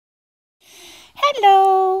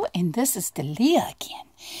Hello, and this is Delia again.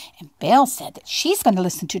 And Belle said that she's going to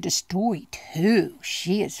listen to the story too.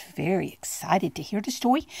 She is very excited to hear the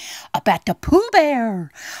story about the Pooh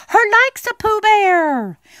Bear. Her likes a Pooh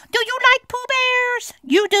Bear. Do you like Pooh Bears?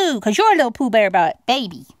 You do, because you're a little Pooh Bear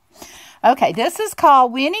baby. Okay, this is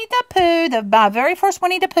called Winnie the Pooh, my very first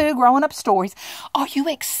Winnie the Pooh growing up stories. Are you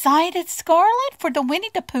excited, Scarlett, for the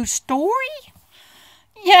Winnie the Pooh story?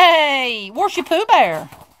 Yay! Where's your Pooh Bear?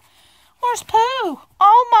 Where's Pooh?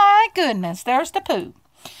 Oh my goodness, there's the Pooh.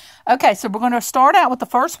 Okay, so we're going to start out with the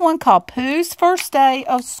first one called Pooh's First Day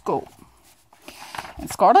of School.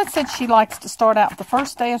 And Scarlett said she likes to start out with the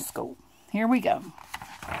first day of school. Here we go.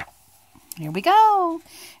 Here we go.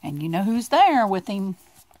 And you know who's there with him?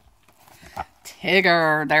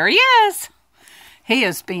 Tigger. There he is. He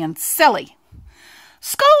is being silly.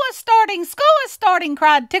 School is starting,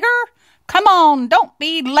 cried Tigger. Come on, don't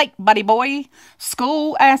be late, buddy boy.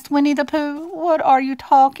 School, asked Winnie the Pooh. What are you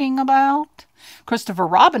talking about? Christopher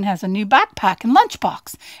Robin has a new backpack and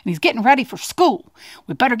lunchbox, and he's getting ready for school.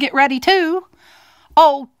 We better get ready, too.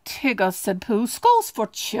 Oh, Tigger, said Pooh, school's for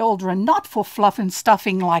children, not for fluff and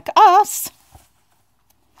stuffing like us.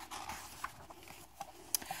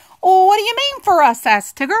 Oh, what do you mean for us,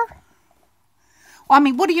 asked Tigger. Well,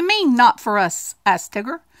 what do you mean not for us, asked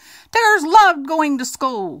Tigger. Tiggers loved going to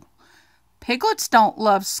school. Piglets don't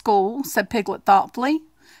love school, said Piglet thoughtfully.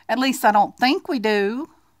 At least I don't think we do.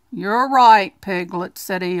 You're right, Piglet,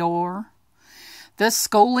 said Eeyore. This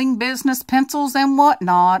schooling business, pencils and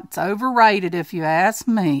whatnot, it's overrated if you ask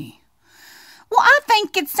me. Well, I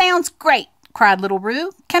think it sounds great, cried little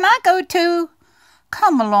Roo. Can I go too?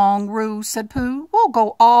 Come along, Roo, said Pooh. We'll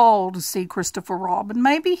go all to see Christopher Robin.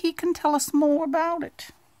 Maybe he can tell us more about it.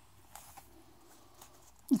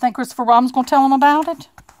 You think Christopher Robin's going to tell him about it?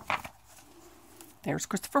 There's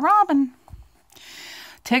Christopher Robin.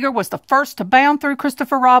 Tigger was the first to bound through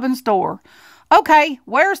Christopher Robin's door. Okay,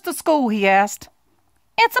 where's the school, he asked.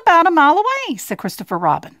 It's about a mile away, said Christopher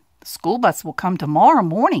Robin. The school bus will come tomorrow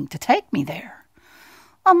morning to take me there.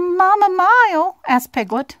 A mile? Asked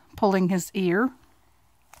Piglet, pulling his ear.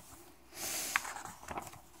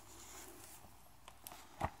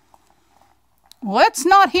 Well, it's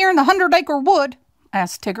not here in the 100-acre wood,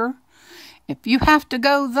 asked Tigger. If you have to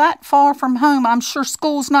go that far from home, I'm sure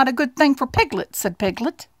school's not a good thing for Piglet, said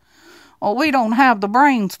Piglet. Well, we don't have the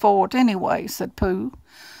brains for it anyway, said Pooh.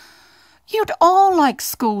 You'd all like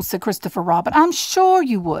school, said Christopher Robin. I'm sure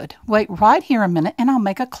you would. Wait right here a minute, and I'll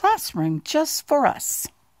make a classroom just for us.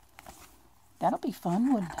 That'll be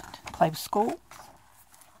fun, wouldn't it? Play school.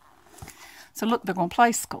 So look, they're going to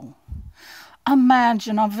play school.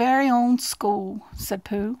 Imagine our very own school, said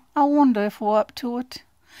Pooh. I wonder if we're up to it.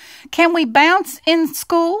 Can we bounce in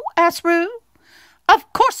school? Asked Roo.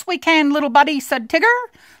 Of course we can, little buddy, said Tigger.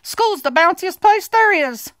 School's the bounciest place there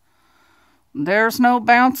is. There's no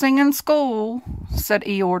bouncing in school, said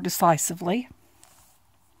Eeyore decisively.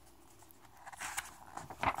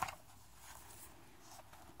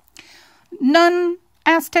 None?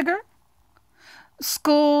 Asked Tigger.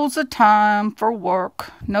 School's a time for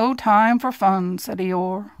work, no time for fun, said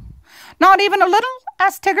Eeyore. Not even a little?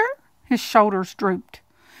 Asked Tigger. His shoulders drooped.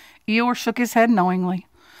 Eeyore shook his head knowingly.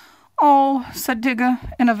 Oh, said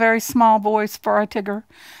Tigger in a very small voice for a Tigger.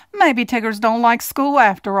 Maybe Tiggers don't like school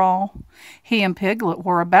after all. He and Piglet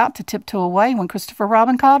were about to tiptoe away when Christopher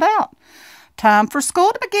Robin called out. Time for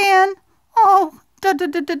school to begin. Oh,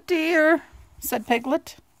 dear, said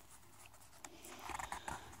Piglet.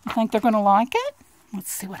 You think they're going to like it?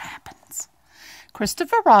 Let's see what happens.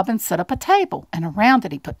 Christopher Robin set up a table, and around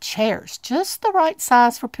it he put chairs, just the right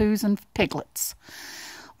size for Poohs and Piglets.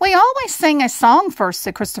 We always sing a song first,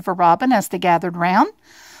 said Christopher Robin as they gathered round.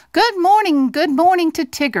 Good morning to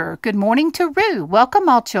Tigger. Good morning to Roo. Welcome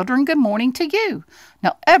all children. Good morning to you.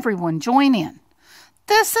 Now everyone join in.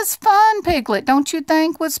 This is fun, Piglet, don't you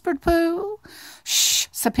think? Whispered Pooh. Shh,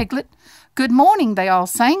 said Piglet. Good morning, they all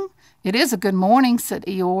sang. It is a good morning, said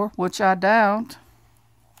Eeyore, which I doubt.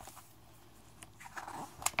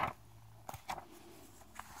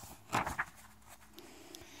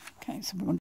 Okay, so we're going to